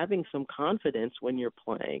having some confidence when you're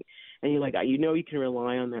playing, and you're like, you can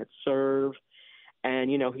rely on that serve.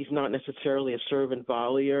 And he's not necessarily a serve and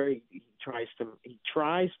volleyer. He tries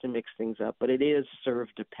to mix things up, but it is serve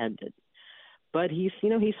dependent. But he's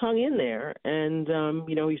hung in there, and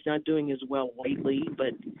he's not doing as well lately,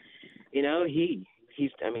 but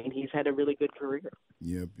he's had a really good career.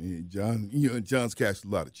 Yeah, John's cashed a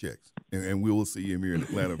lot of checks, and we will see him here in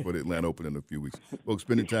Atlanta for the Atlanta Open in a few weeks. Folks,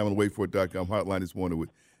 spending time on the waitfor.com hotline this morning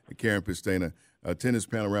with Karen Pestaina, Tennis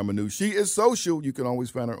Panorama News. She is social. You can always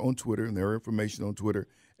find her on Twitter, and her information on Twitter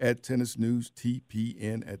at Tennis News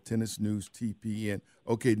TPN, at Tennis News TPN.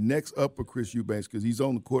 Okay, next up for Chris Eubanks, because he's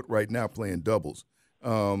on the court right now playing doubles.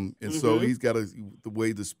 So he's got the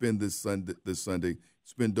way to spend this Sunday,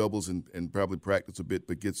 spend doubles and probably practice a bit,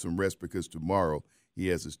 but get some rest because tomorrow he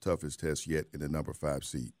has his toughest test yet in the number 5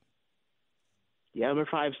 seed. Yeah, number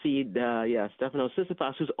 5 seed, Stefano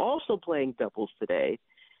Tsitsipas, who's also playing doubles today.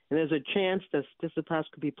 And there's a chance that Tsitsipas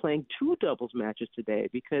could be playing 2 doubles matches today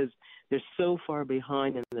because they're so far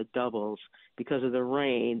behind in the doubles because of the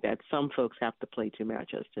rain that some folks have to play 2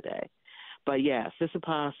 matches today. But,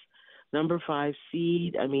 Tsitsipas, number 5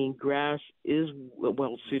 seed. I mean, grass is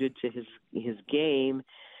well suited to his game.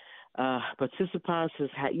 But Tsitsipas has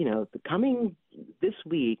had, coming this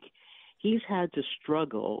week, he's had to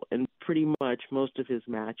struggle in pretty much most of his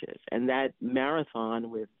matches. And that marathon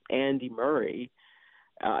with Andy Murray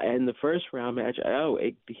and the first round match,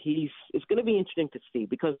 it's going to be interesting to see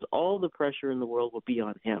because all the pressure in the world will be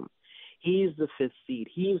on him. He's the 5th seed.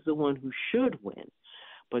 He's the one who should win.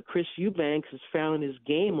 But Chris Eubanks has found his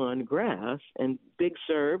game on grass and big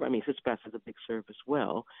serve. I mean, Tsitsipas has a big serve as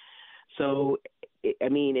well. So,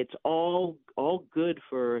 it's all good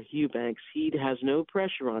for Eubanks. He has no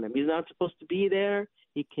pressure on him. He's not supposed to be there.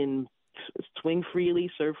 He can swing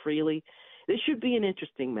freely, serve freely. This should be an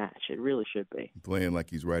interesting match. It really should be. Playing like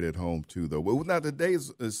he's right at home, too, though. Well, now, today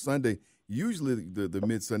is Sunday. Usually the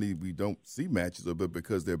mid-Sunday we don't see matches, but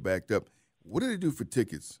because they're backed up. What do they do for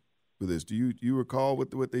tickets for this? Do you recall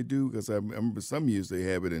what they do? Because I remember some years they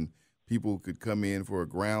have it and people could come in for a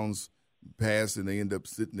grounds pass and they end up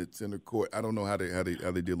sitting at center court. I don't know how they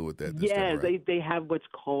deal with that. They have what's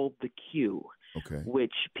called the queue. Okay.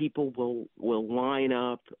 Which people will line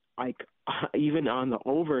up, like even on the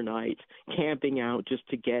overnight, camping out just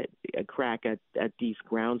to get a crack at these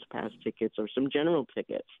grounds pass tickets or some general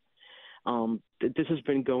tickets. This has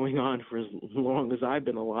been going on for as long as I've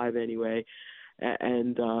been alive anyway.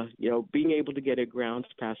 And being able to get a grounds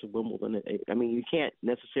pass at Wimbledon, I mean, you can't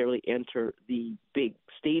necessarily enter the big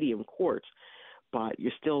stadium courts, but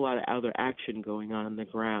there's still a lot of other action going on in the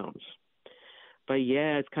grounds. But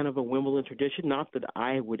yeah, it's kind of a Wimbledon tradition. Not that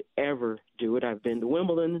I would ever do it. I've been to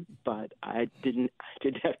Wimbledon, but I didn't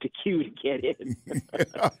have to queue to get in.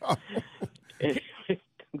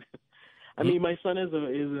 I mean, my son is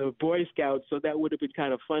a Boy Scout, so that would have been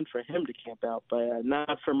kind of fun for him to camp out, but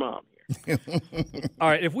not for Mom here. All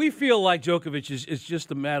right, if we feel like Djokovic is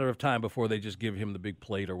just a matter of time before they just give him the big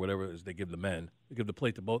plate or whatever it is they give the men. They give the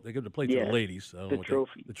plate to both. They give the plate to the ladies. I don't know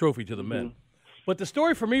trophy. The trophy to the men. But the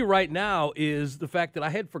story for me right now is the fact that I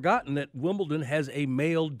had forgotten that Wimbledon has a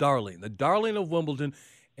male darling, the darling of Wimbledon,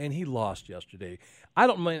 and he lost yesterday. I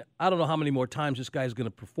don't know how many more times this guy is going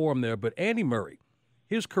to perform there, but Andy Murray,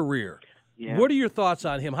 his career. Yeah. What are your thoughts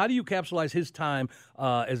on him? How do you capsulize his time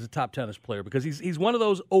as a top tennis player? Because he's one of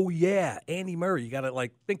those, Andy Murray. You got to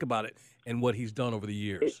think about it and what he's done over the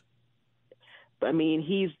years. I mean,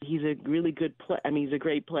 he's a really good he's a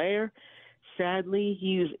great player. Sadly,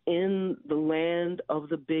 he's in the land of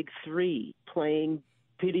the big three, playing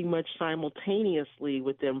pretty much simultaneously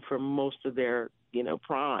with them for most of their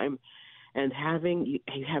prime, and you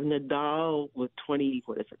have Nadal with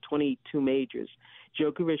 22 majors,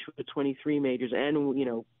 Djokovic with 23 majors, and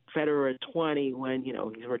Federer at 20 when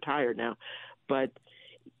he's retired now, but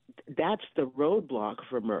that's the roadblock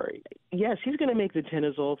for Murray. Yes, he's going to make the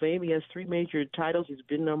Tennis Hall of Fame. He has 3 major titles. He's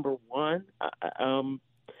been number one.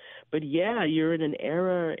 But yeah, you're in an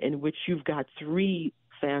era in which you've got 3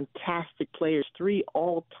 fantastic players, 3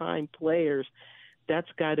 all-time players. That's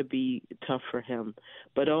got to be tough for him.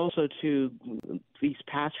 But also, these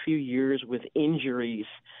past few years with injuries,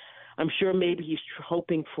 I'm sure maybe he's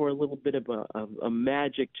hoping for a little bit of a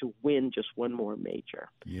magic to win just one more major.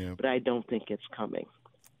 Yeah. But I don't think it's coming.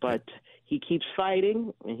 But he keeps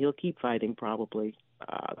fighting, and he'll keep fighting probably.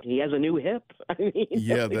 He has a new hip.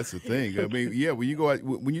 Yeah, that's the thing. I mean, yeah, when you go out,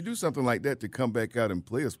 when you do something like that, to come back out and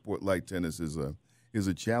play a sport like tennis is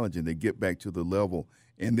a challenge, and they get back to the level.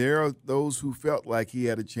 And there are those who felt like he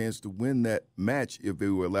had a chance to win that match if they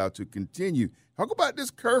were allowed to continue. Talk about this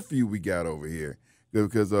curfew we got over here,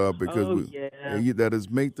 because that has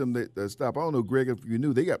made them stop. I don't know, Greg, if you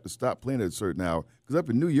knew, they got to stop playing at a certain hour, because up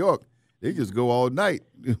in New York, they just go all night.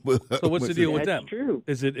 So what's the deal with them? That's true.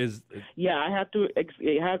 Yeah, I have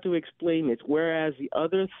to explain this. Whereas the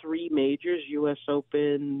other 3 majors, U.S.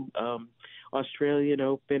 Open, Australian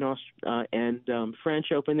Open, and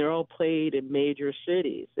French Open, they're all played in major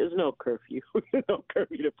cities. There's no curfew. No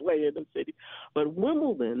curfew to play in the city. But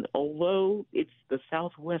Wimbledon, although it's the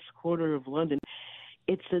southwest corner of London,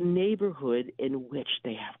 it's a neighborhood in which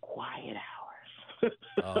they have quiet hours.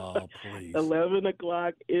 Oh, please. 11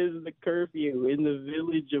 o'clock is the curfew in the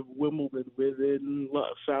village of Wimbledon within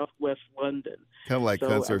southwest London. Kind of like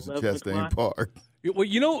concerts at Chastain Park. Well,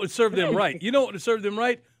 you know what would serve them right?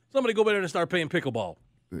 Somebody go over there and start playing pickleball.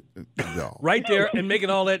 No. Right there and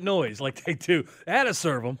making all that noise like they do. That'll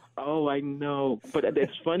serve them. Oh, I know. But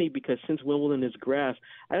it's funny because since Wimbledon is grass,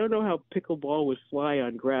 I don't know how pickleball would fly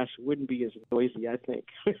on grass. It wouldn't be as noisy, I think.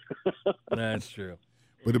 That's true.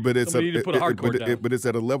 But it's but it's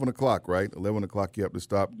at 11 o'clock, right? 11 o'clock you have to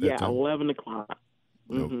stop. Yeah, 11 o'clock.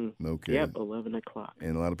 No kidding. Yep, 11 o'clock.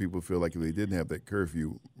 And a lot of people feel like if they didn't have that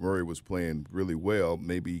curfew, Murray was playing really well.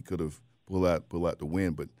 Maybe he could have pulled out the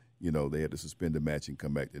win, but they had to suspend the match and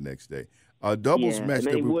come back the next day. Doubles match.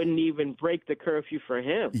 And they wouldn't even break the curfew for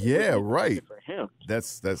him. Yeah, right. For him.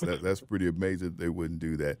 That's pretty amazing. They wouldn't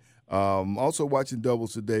do that. Also watching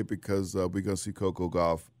doubles today because we're going to see Coco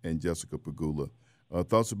Gauff and Jessica Pegula.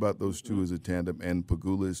 Thoughts about those two as a tandem, and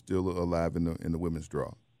Pegula is still alive in the women's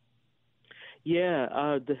draw.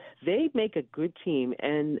 Yeah, they make a good team,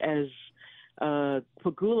 and as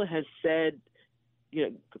Pegula has said,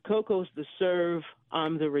 Coco's the serve,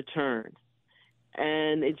 I'm the return,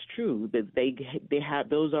 and it's true that they have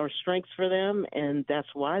those are strengths for them, and that's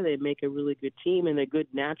why they make a really good team, and they're good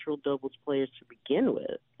natural doubles players to begin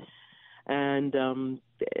with.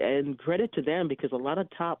 And credit to them, because a lot of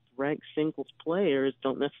top-ranked singles players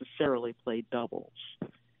don't necessarily play doubles.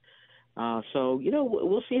 So,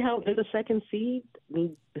 we'll see how they're the second seed. I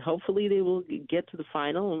mean, hopefully they will get to the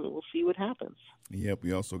final, and we'll see what happens. Yep,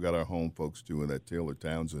 we also got our home folks, too, and that Taylor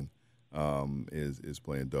Townsend is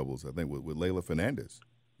playing doubles, I think, with Leylah Fernandez.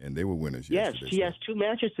 And they were winners yesterday. Yes, she has 2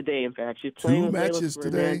 matches today, in fact. She's playing with Leylah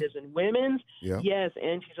Fernandez in women's. Yeah. Yes,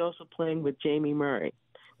 and she's also playing with Jamie Murray.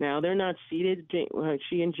 Now, they're not seeded,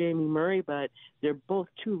 she and Jamie Murray, but they're both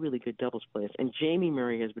 2 really good doubles players. And Jamie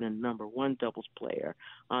Murray has been a number 1 doubles player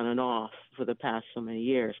on and off for the past so many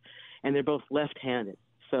years. And they're both left-handed.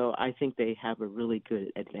 So I think they have a really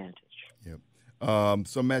good advantage. Yep.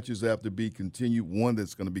 Some matches have to be continued. One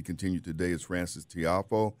that's going to be continued today is Francis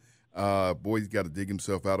Tiafoe. Boy, he's got to dig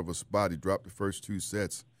himself out of a spot. He dropped the first 2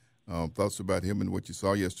 sets. Thoughts about him and what you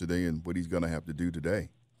saw yesterday and what he's going to have to do today?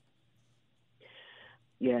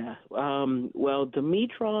 Yeah. Well,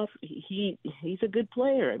 Dimitrov, he's a good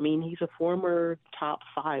player. I mean, he's a former top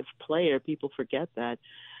 5 player. People forget that.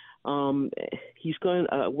 He's going.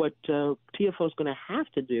 What Tiafoe's going to have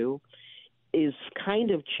to do is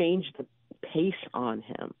kind of change the pace on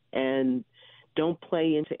him and don't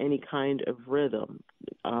play into any kind of rhythm.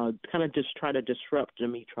 Kind of just try to disrupt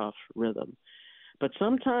Dimitrov's rhythm. But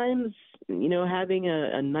sometimes, having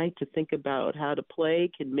a night to think about how to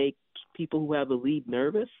play can make people who have a lead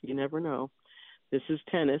nervous. You never know. This is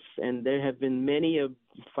tennis, and there have been many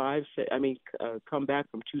come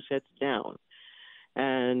back from 2 sets down.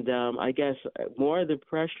 And I guess more of the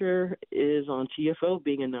pressure is on Tiafoe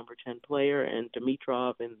being a number 10 player and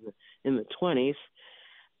Dimitrov in the 20s.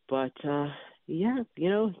 But,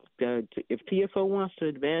 if Tiafoe wants to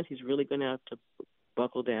advance, he's really going to have to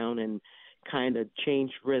buckle down and kind of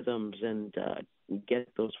change rhythms and get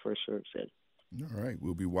those first serves in. All right.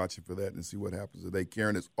 We'll be watching for that and see what happens today.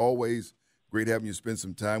 Karen, it's always great having you spend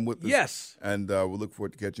some time with us. Yes. And we'll look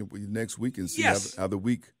forward to catching up with you next week and see how the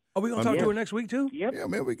week. Are we going to talk to her next week, too? Yep. Yeah,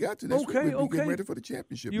 man, we got to next week. We'll be getting ready for the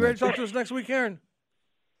championship. You ready to talk to us next week, Karen?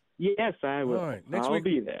 Yes, I will. All right. Next I'll week,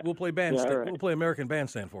 be there. we'll play bandstand. Yeah, right. We'll play American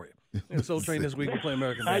Bandstand for you. And Soul Train this week. We'll play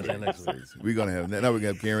American Bandstand next week. We're going to have that. Now we're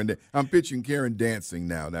going to have Karen. I'm picturing Karen dancing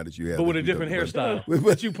now that you have. But with a different hairstyle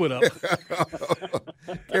that you put up.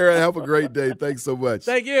 Karen, have a great day. Thanks so much.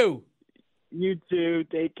 Thank you. You too.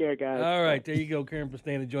 Take care, guys. All right. There you go. Karen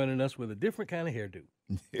Pestaina joining us with a different kind of hairdo.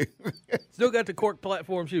 Still got the cork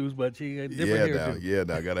platform shoes, but she got different hairdo. Yeah,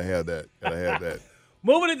 now. Got to have that.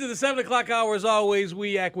 Moving into the 7 o'clock hour, as always,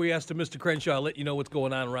 we acquiesce to Mr. Crenshaw, let you know what's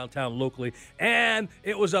going on around town locally. And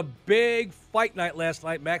it was a big fight night last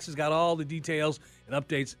night. Max has got all the details and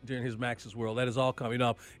updates during his Max's World. That is all coming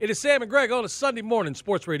up. It is Sam and Greg on a Sunday morning,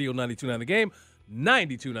 Sports Radio 92.9 The Game,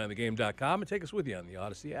 92.9thegame.com, and take us with you on the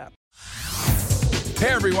Odyssey app. Hey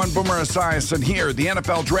everyone, Boomer Esiason here. The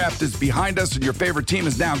NFL Draft is behind us and your favorite team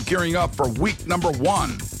is now gearing up for week number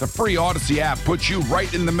 1. The free Odyssey app puts you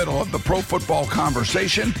right in the middle of the pro football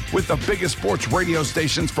conversation with the biggest sports radio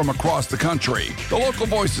stations from across the country. The local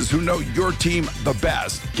voices who know your team the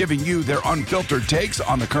best, giving you their unfiltered takes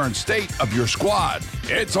on the current state of your squad.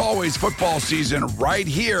 It's always football season right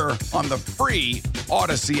here on the free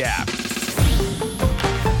Odyssey app.